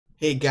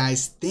Hey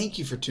guys, thank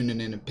you for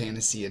tuning in to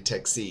Panacea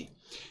Tech C.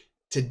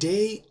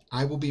 Today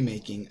I will be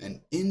making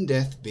an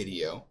in-depth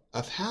video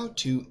of how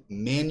to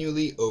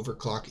manually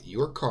overclock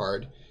your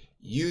card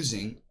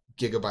using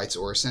Gigabyte's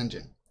Aorus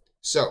Engine.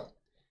 So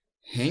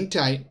hang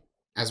tight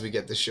as we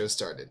get this show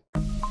started.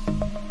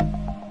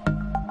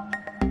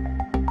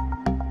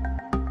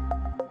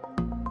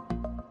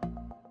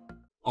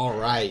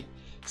 Alright,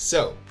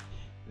 so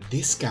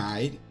this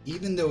guide,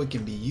 even though it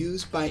can be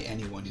used by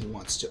anyone who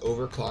wants to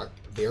overclock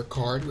their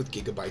card with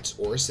Gigabyte's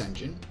Aorus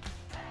Engine,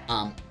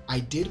 I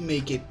did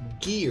make it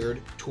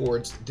geared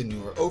towards the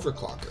newer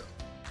overclocker.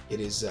 It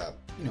is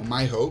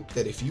my hope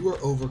that if you are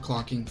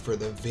overclocking for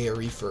the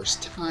very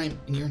first time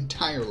in your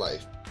entire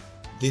life,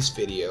 this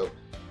video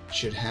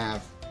should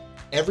have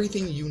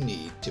everything you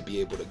need to be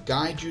able to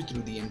guide you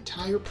through the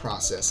entire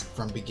process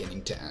from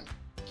beginning to end.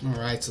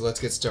 Alright, so let's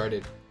get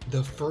started.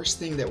 The first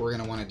thing that we're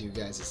going to want to do,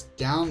 guys, is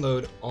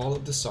download all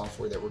of the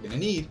software that we're going to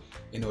need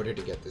in order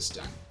to get this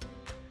done.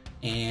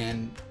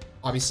 And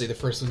obviously the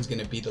first one's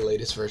going to be the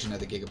latest version of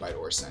the Gigabyte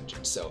Aorus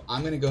Engine. So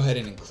I'm going to go ahead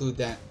and include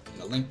that in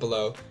the link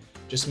below.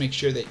 Just make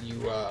sure that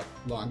you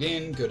log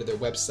in, go to their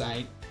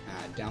website,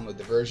 download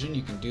the version.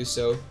 You can do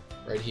so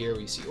right here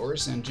where you see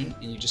Aorus Engine,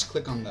 and you just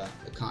click on the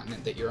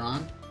continent that you're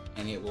on,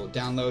 and it will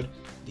download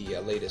the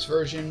latest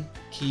version,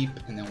 keep,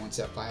 and then once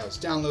that file is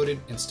downloaded,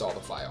 install the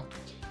file.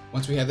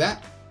 Once we have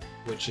that,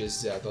 which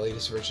is the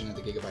latest version of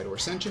the Gigabyte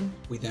Aorus Engine,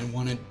 we then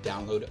want to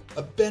download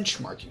a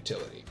benchmark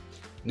utility.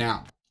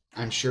 Now,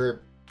 I'm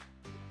sure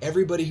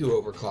everybody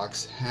who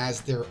overclocks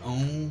has their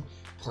own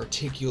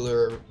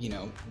particular,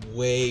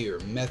 way or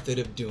method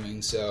of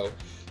doing so.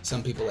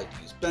 Some people like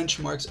to use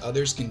benchmarks,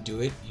 others can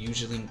do it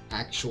usually in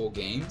actual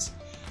games.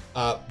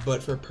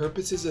 But for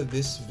purposes of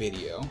this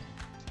video,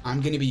 I'm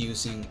going to be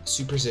using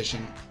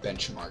Superposition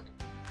Benchmark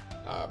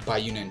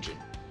by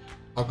Unengine.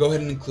 I'll go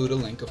ahead and include a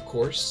link, of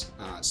course,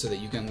 so that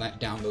you can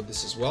download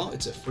this as well.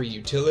 It's a free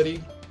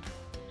utility,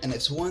 and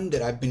it's one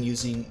that I've been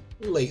using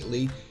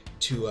lately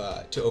to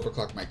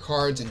overclock my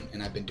cards,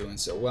 and I've been doing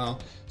so well.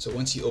 So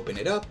once you open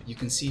it up, you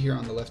can see here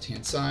on the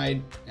left-hand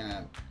side,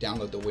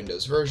 download the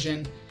Windows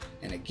version,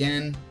 and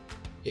again,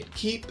 hit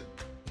keep.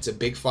 It's a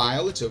big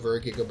file. It's over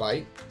a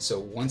gigabyte. So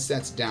once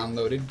that's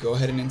downloaded, go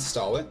ahead and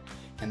install it,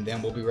 and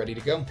then we'll be ready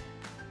to go.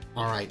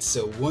 Alright,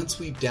 so once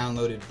we've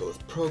downloaded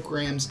both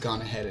programs,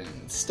 gone ahead and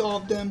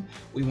installed them,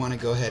 we want to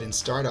go ahead and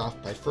start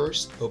off by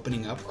first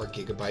opening up our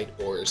Gigabyte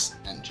Aorus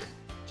Engine.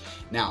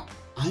 Now,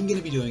 I'm going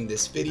to be doing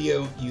this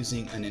video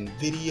using an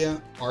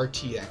NVIDIA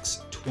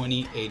RTX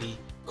 2080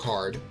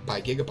 card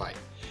by Gigabyte.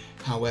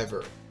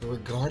 However,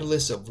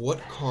 regardless of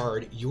what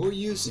card you're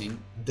using,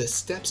 the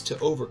steps to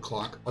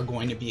overclock are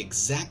going to be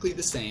exactly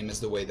the same as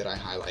the way that I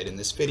highlight in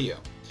this video.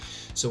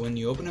 So when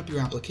you open up your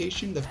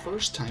application, the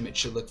first time it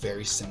should look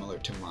very similar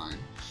to mine.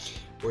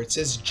 Where it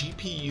says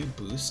GPU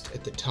boost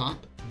at the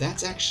top,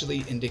 that actually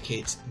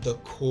indicates the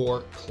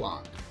core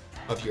clock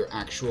of your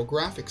actual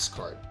graphics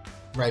card.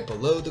 Right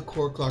below the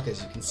core clock,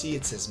 as you can see,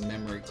 it says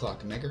memory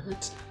clock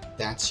megahertz.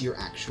 That's your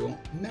actual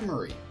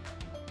memory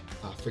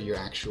for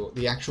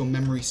the actual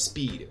memory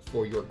speed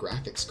for your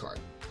graphics card.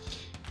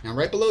 Now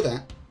right below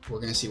that, we're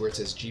going to see where it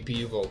says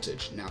GPU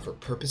voltage. Now for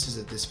purposes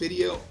of this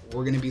video,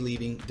 we're going to be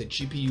leaving the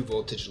GPU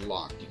voltage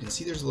locked. You can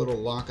see there's a little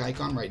lock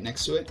icon right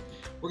next to it.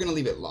 We're going to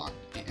leave it locked.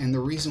 And the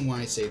reason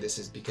why I say this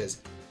is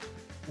because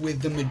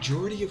with the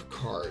majority of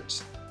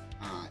cards,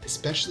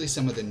 especially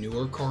some of the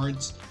newer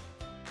cards,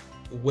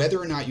 whether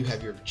or not you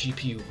have your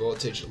GPU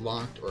voltage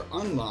locked or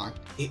unlocked,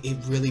 it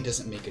really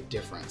doesn't make a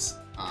difference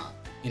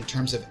in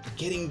terms of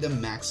getting the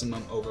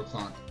maximum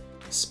overclock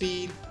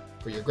speed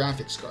for your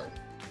graphics card.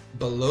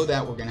 Below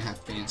that, we're going to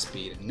have fan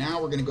speed.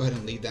 Now we're going to go ahead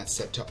and leave that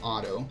set to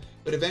auto,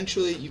 but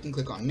eventually you can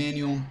click on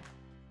manual.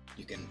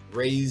 You can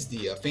raise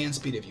the fan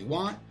speed if you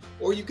want,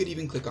 or you could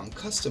even click on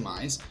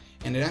customize,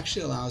 and it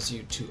actually allows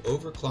you to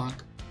overclock,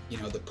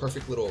 the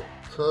perfect little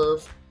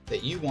curve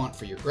that you want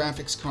for your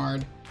graphics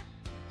card.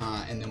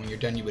 And then when you're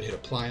done, you would hit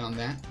apply on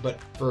that. But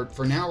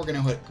for now, we're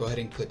going to go ahead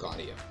and click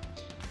audio.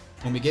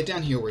 When we get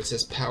down here where it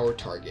says power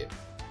target,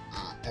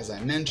 as I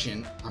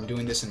mentioned, I'm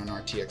doing this in an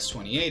RTX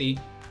 2080.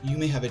 You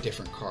may have a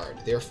different card.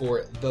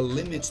 Therefore, the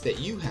limits that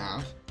you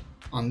have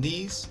on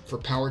these for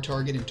power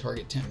target and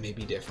target temp may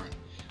be different.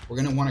 We're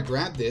going to want to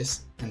grab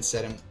this and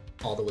set them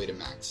all the way to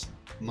max.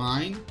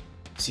 Mine,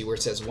 see where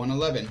it says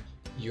 111,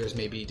 yours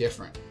may be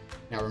different.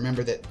 Now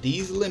remember that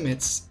these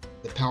limits,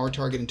 the power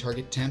target and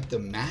target temp, the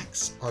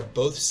max, are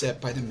both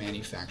set by the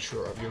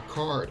manufacturer of your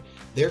card.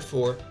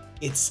 Therefore,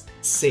 it's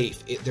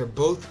safe. They're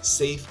both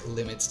safe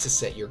limits to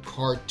set your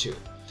card to.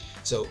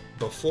 So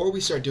before we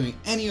start doing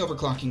any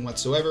overclocking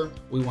whatsoever,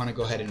 we want to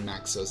go ahead and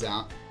max those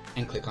out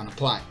and click on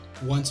apply.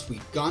 Once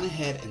we've gone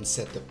ahead and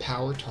set the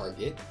power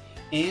target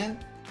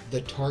and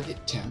the target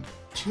temp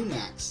to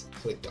max,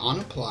 clicked on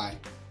apply,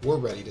 we're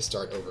ready to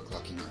start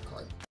overclocking our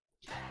card.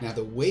 Now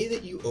the way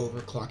that you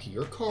overclock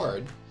your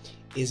card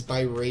is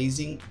by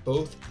raising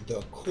both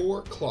the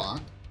core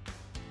clock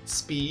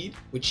speed,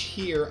 which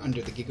here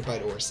under the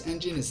Gigabyte Aorus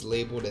Engine is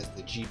labeled as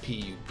the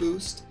GPU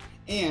boost,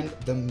 and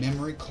the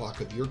memory clock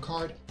of your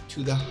card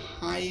to the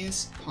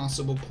highest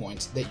possible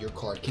points that your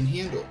card can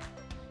handle.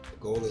 The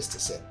goal is to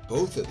set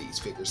both of these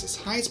figures as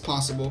high as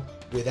possible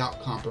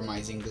without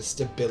compromising the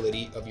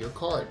stability of your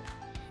card.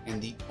 And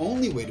the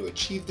only way to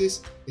achieve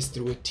this is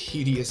through a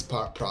tedious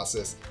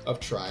process of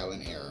trial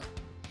and error.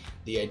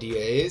 The idea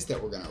is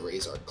that we're going to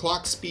raise our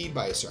clock speed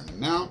by a certain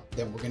amount,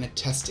 then we're going to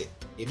test it.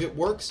 If it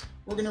works,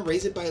 we're going to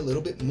raise it by a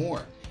little bit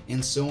more,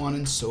 and so on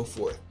and so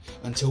forth,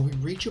 until we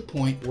reach a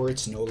point where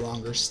it's no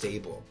longer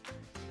stable.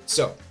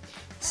 So,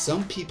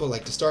 some people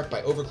like to start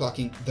by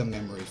overclocking the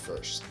memory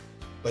first.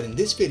 But in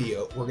this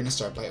video, we're going to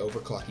start by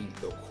overclocking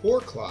the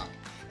core clock,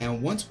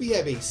 and once we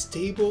have a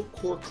stable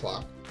core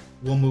clock,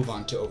 we'll move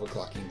on to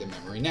overclocking the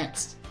memory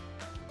next.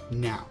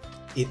 Now,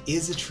 it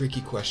is a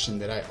tricky question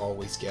that I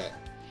always get,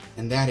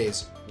 and that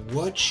is,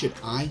 what should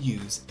I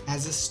use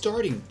as a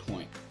starting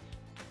point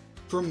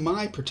for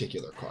my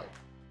particular card?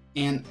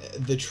 And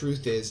the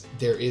truth is,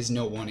 there is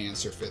no one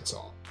answer fits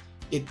all.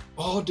 It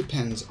all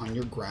depends on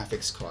your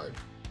graphics card.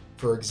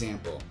 For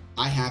example,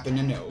 I happen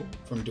to know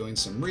from doing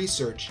some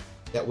research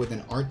that with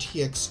an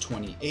RTX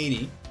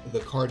 2080, the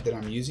card that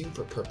I'm using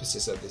for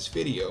purposes of this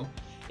video,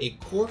 a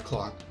core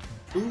clock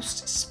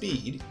boost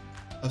speed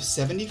of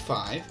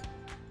 75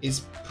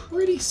 is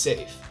pretty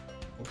safe,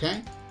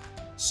 okay?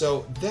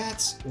 So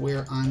that's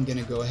where I'm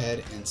gonna go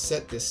ahead and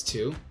set this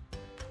to,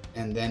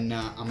 and then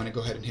I'm gonna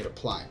go ahead and hit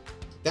apply.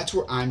 That's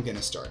where I'm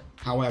gonna start.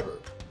 However,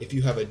 if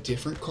you have a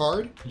different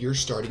card, your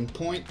starting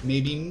point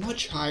may be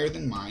much higher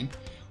than mine,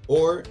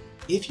 or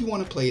if you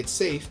wanna play it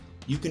safe,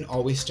 you can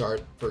always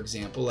start, for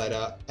example,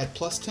 at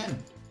plus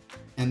 10.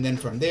 And then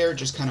from there,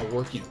 just kind of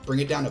work, bring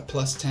it down to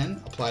plus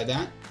 10, apply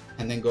that,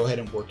 and then go ahead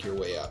and work your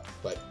way up.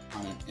 But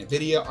on an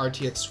NVIDIA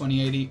RTX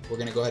 2080, we're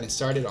gonna go ahead and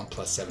start it on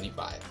plus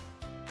 75.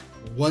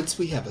 Once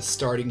we have a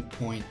starting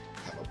point,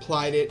 have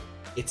applied it,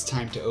 it's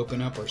time to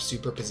open up our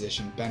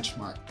superposition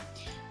benchmark.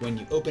 When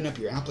you open up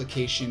your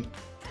application,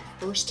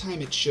 the first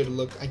time it should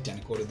look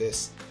identical to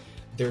this.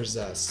 There's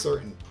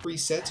certain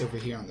presets over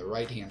here on the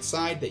right hand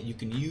side that you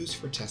can use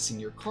for testing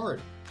your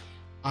card.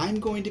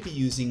 I'm going to be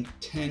using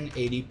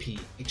 1080p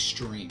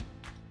Extreme.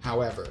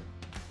 However,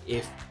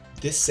 if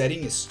this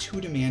setting is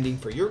too demanding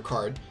for your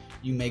card,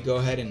 you may go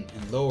ahead and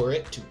lower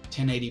it to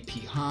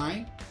 1080p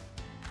High,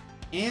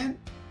 and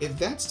if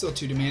that's still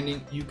too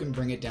demanding, you can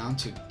bring it down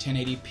to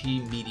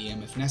 1080p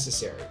Medium if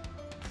necessary.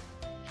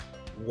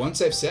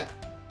 Once I've set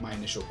my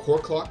initial core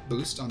clock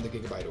boost on the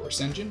Gigabyte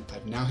Aorus Engine,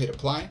 I've now hit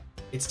apply.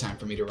 It's time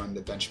for me to run the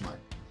benchmark.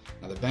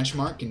 Now the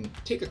benchmark can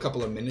take a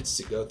couple of minutes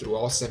to go through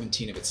all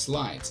 17 of its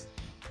slides,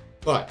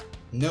 but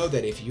know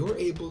that if you're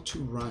able to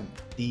run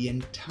the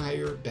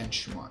entire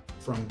benchmark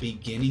from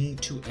beginning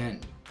to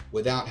end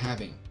without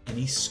having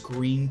any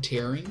screen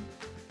tearing,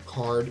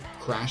 card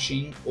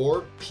crashing,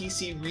 or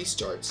PC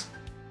restarts,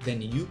 then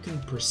you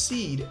can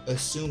proceed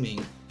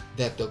assuming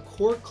that the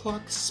core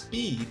clock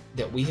speed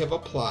that we have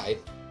applied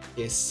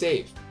is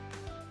safe.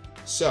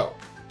 So,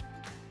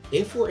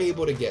 if we're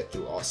able to get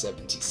through all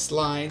 70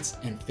 slides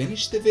and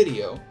finish the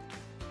video,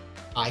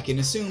 I can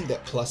assume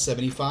that plus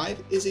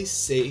 75 is a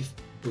safe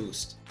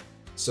boost.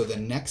 So the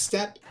next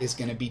step is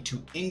going to be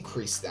to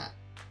increase that.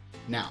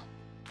 Now,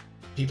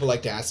 people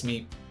like to ask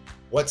me,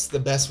 what's the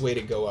best way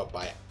to go up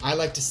by? I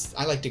like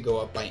to go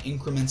up by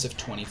increments of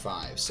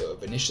 25. So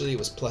if initially it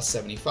was plus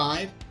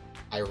 75,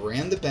 I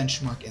ran the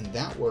benchmark and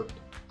that worked,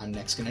 I'm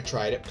next going to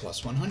try it at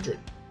plus 100.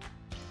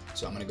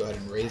 So I'm going to go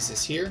ahead and raise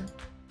this here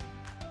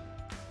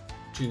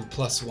to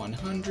plus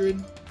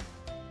 100,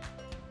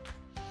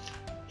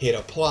 hit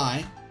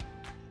apply,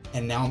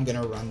 and now I'm going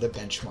to run the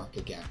benchmark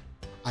again.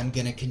 I'm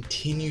going to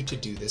continue to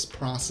do this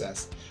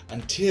process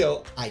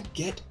until I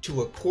get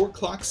to a core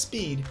clock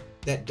speed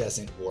that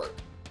doesn't work.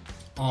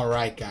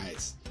 Alright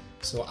guys,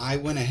 so I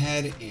went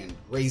ahead and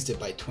raised it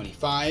by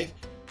 25.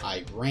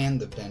 I ran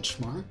the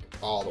benchmark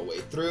all the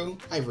way through.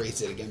 I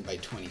raised it again by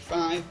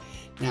 25.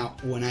 Now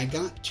when I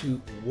got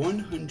to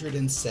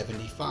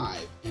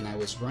 175 and I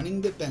was running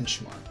the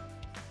benchmark,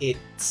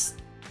 it's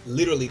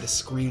literally the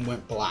screen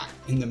went black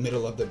in the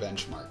middle of the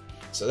benchmark.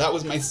 So that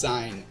was my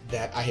sign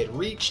that I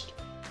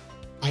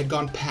had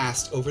gone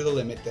past over the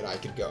limit that I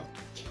could go.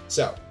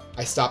 So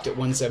I stopped at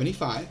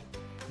 175.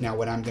 Now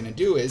what I'm gonna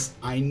do is,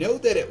 I know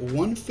that at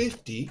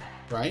 150,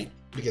 right,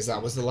 because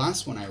that was the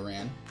last one I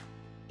ran,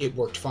 it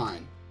worked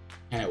fine.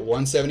 And at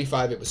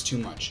 175 it was too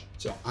much.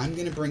 So I'm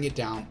gonna bring it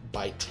down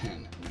by 10.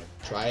 I'm gonna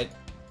try it,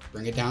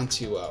 bring it down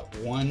to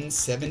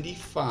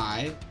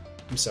 165.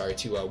 I'm sorry,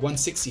 to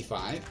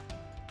 165.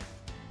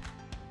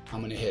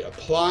 I'm gonna hit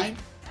apply,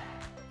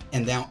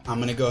 and now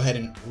I'm gonna go ahead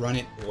and run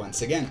it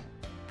once again.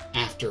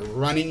 After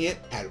running it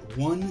at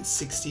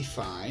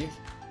 165,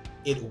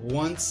 it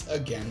once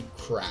again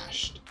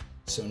crashed.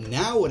 So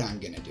now what I'm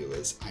gonna do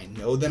is, I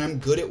know that I'm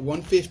good at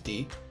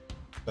 150,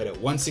 but at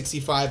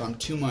 165 I'm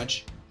too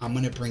much. I'm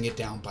gonna bring it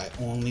down by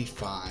only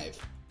 5.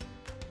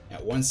 At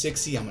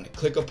 160, I'm gonna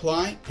click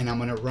apply, and I'm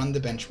gonna run the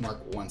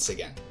benchmark once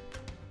again.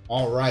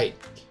 All right,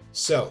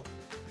 so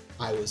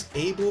I was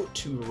able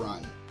to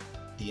run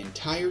the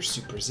entire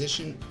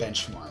superposition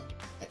benchmark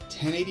at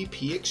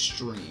 1080p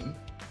Extreme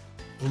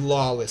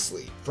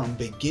flawlessly from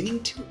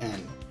beginning to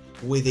end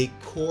with a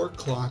core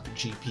clock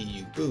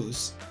GPU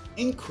boost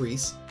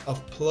increase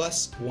of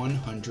plus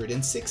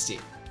 160.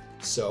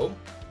 So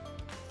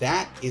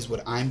that is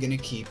what I'm going to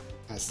keep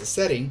as the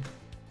setting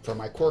for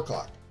my core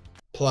clock,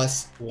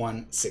 plus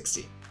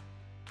 160.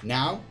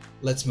 Now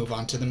let's move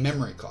on to the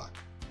memory clock.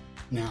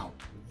 Now,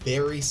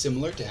 very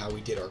similar to how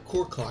we did our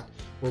core clock,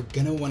 we're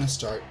going to want to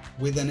start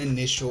with an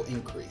initial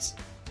increase.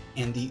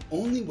 And the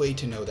only way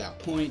to know that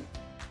point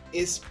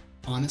is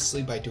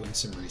honestly by doing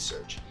some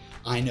research.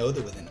 I know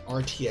that with an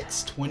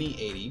RTX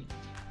 2080,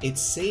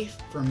 it's safe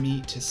for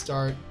me to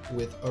start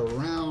with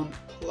around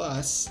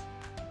plus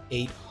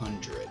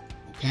 800,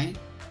 okay?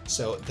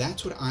 So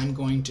that's what I'm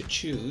going to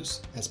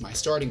choose as my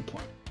starting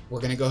point. We're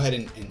gonna go ahead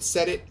and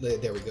set it.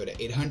 There we go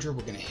to 800.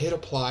 We're gonna hit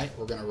apply.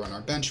 We're gonna run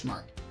our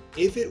benchmark.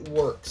 If it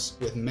works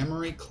with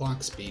memory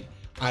clock speed,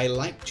 I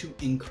like to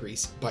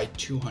increase by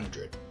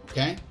 200,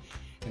 okay?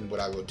 And what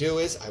I will do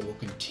is I will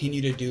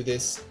continue to do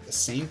this, the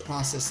same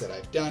process that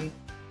I've done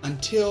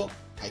until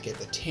I get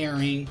the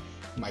tearing,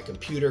 my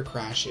computer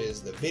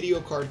crashes, the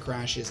video card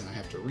crashes, and I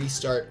have to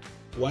restart.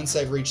 Once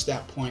I've reached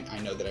that point, I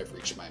know that I've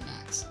reached my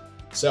max.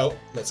 So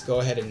let's go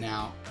ahead and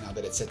now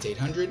that it's set to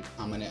 800,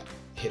 I'm gonna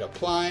hit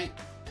apply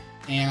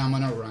and I'm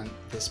gonna run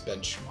this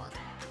benchmark.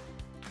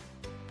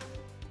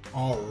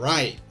 All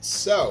right,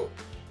 so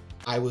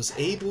I was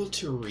able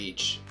to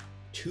reach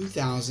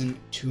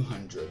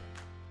 2,200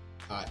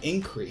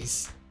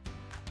 increase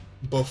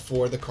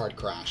before the card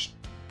crashed.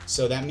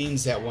 So that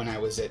means that when I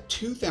was at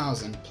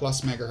 2,000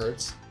 plus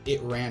megahertz,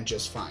 it ran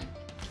just fine.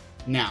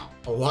 Now,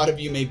 a lot of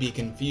you may be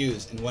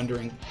confused and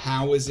wondering,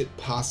 how is it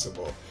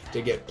possible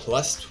to get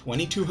plus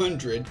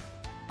 2,200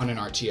 on an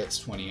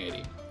RTX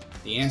 2080?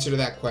 The answer to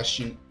that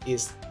question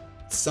is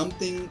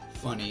something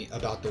funny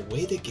about the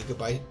way the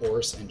Gigabyte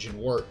Aorus Engine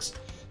works.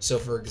 So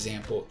for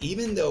example,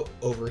 even though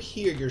over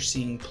here you're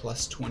seeing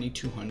plus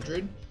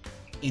 2,200,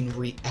 in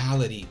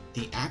reality,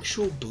 the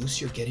actual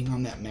boost you're getting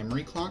on that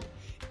memory clock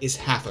is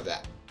half of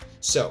that.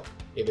 So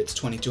if it's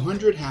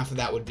 2,200, half of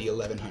that would be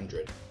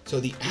 1,100. So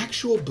the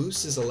actual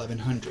boost is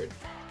 1,100.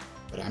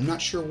 But I'm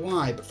not sure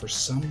why, but for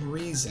some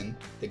reason,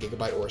 the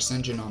Gigabyte Aorus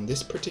Engine on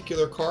this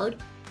particular card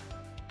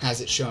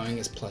has it showing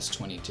as plus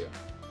 22.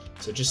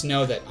 So just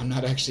know that I'm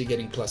not actually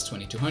getting plus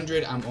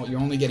 2,200. You're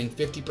only getting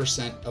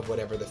 50% of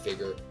whatever the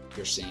figure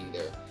you're seeing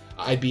there.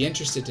 I'd be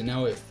interested to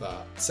know if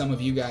some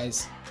of you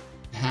guys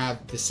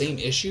have the same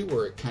issue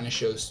where it kind of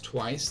shows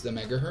twice the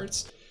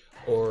megahertz,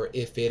 or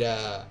if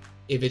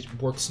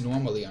it works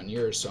normally on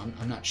yours. So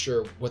I'm not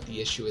sure what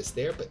the issue is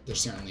there, but there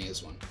certainly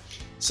is one.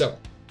 So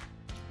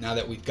now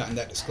that we've gotten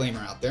that disclaimer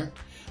out there,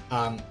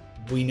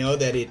 we know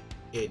that it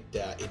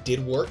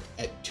did work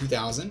at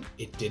 2,000.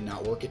 It did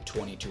not work at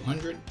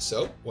 2,200.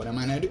 So what am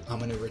I gonna do? I'm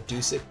gonna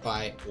reduce it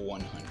by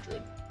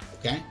 100.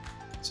 Okay.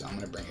 So I'm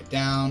gonna bring it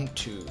down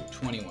to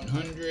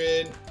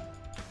 2,100,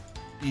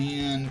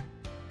 and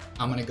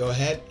I'm gonna go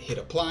ahead, hit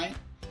apply,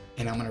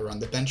 and I'm gonna run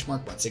the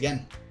benchmark once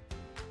again.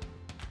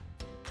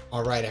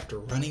 All right, after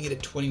running it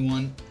at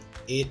 21,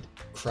 it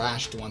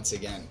crashed once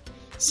again.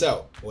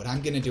 So what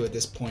I'm gonna do at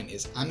this point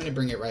is I'm gonna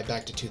bring it right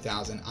back to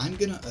 2,000. I'm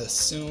gonna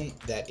assume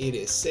that it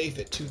is safe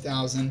at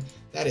 2,000.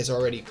 That is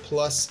already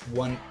plus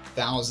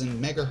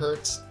 1,000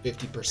 megahertz,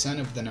 50%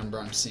 of the number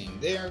I'm seeing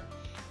there,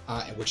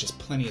 which is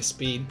plenty of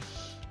speed.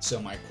 So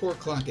my core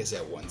clock is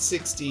at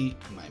 160,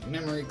 my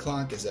memory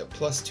clock is at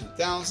plus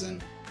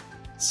 2,000.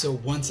 So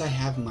once I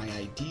have my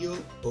ideal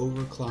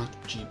overclock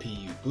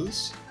GPU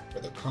boost for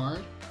the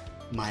card,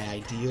 my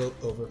ideal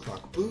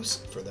overclock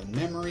boost for the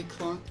memory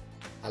clock,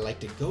 I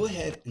like to go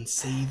ahead and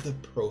save the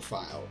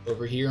profile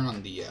over here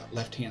on the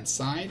left-hand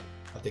side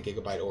of the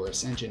Gigabyte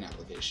Aorus Engine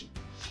application.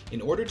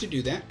 In order to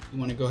do that, you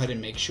want to go ahead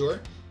and make sure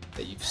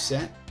that you've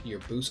set your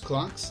boost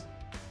clocks,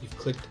 you've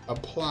clicked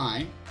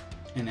apply,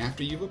 and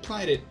after you've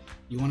applied it,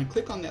 you want to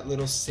click on that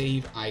little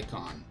save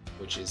icon,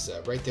 which is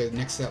right there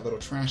next to that little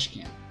trash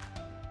can.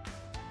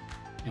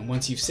 And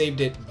once you've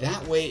saved it,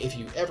 that way if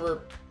you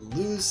ever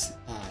lose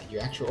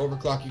your actual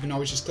overclock, you can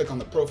always just click on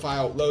the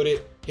profile, load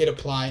it, hit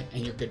apply,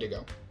 and you're good to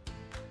go.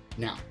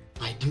 Now,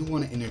 I do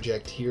want to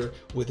interject here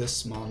with a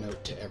small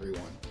note to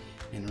everyone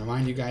and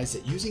remind you guys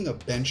that using a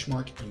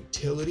benchmark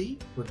utility,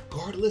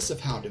 regardless of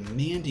how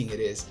demanding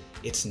it is,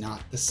 it's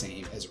not the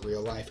same as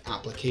real-life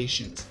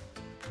applications.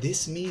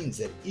 This means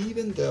that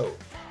even though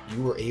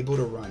you were able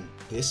to run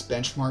this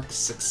benchmark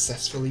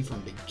successfully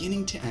from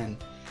beginning to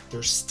end,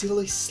 there's still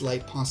a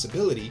slight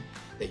possibility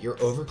that your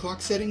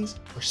overclock settings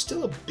are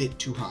still a bit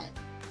too high.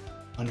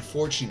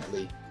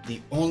 Unfortunately, the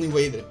only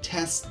way to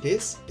test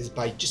this is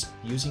by just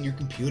using your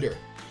computer,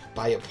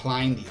 by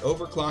applying the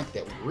overclock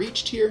that we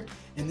reached here,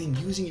 and then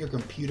using your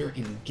computer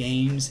in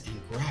games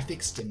and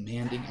graphics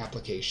demanding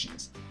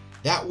applications.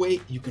 That way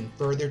you can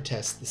further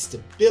test the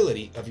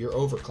stability of your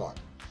overclock.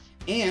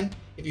 And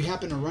if you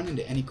happen to run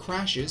into any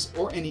crashes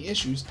or any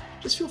issues,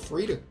 just feel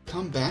free to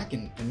come back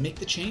and make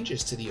the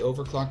changes to the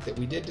overclock that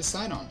we did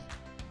decide on.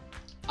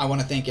 I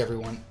want to thank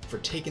everyone for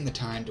taking the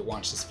time to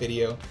watch this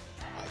video.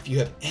 If you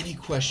have any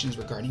questions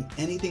regarding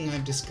anything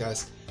I've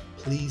discussed,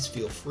 please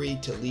feel free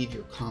to leave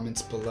your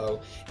comments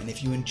below. And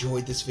if you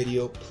enjoyed this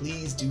video,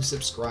 please do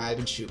subscribe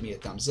and shoot me a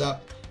thumbs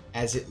up,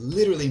 as it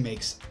literally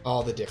makes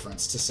all the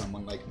difference to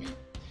someone like me.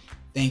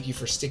 Thank you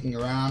for sticking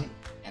around,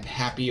 and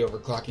happy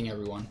overclocking,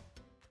 everyone.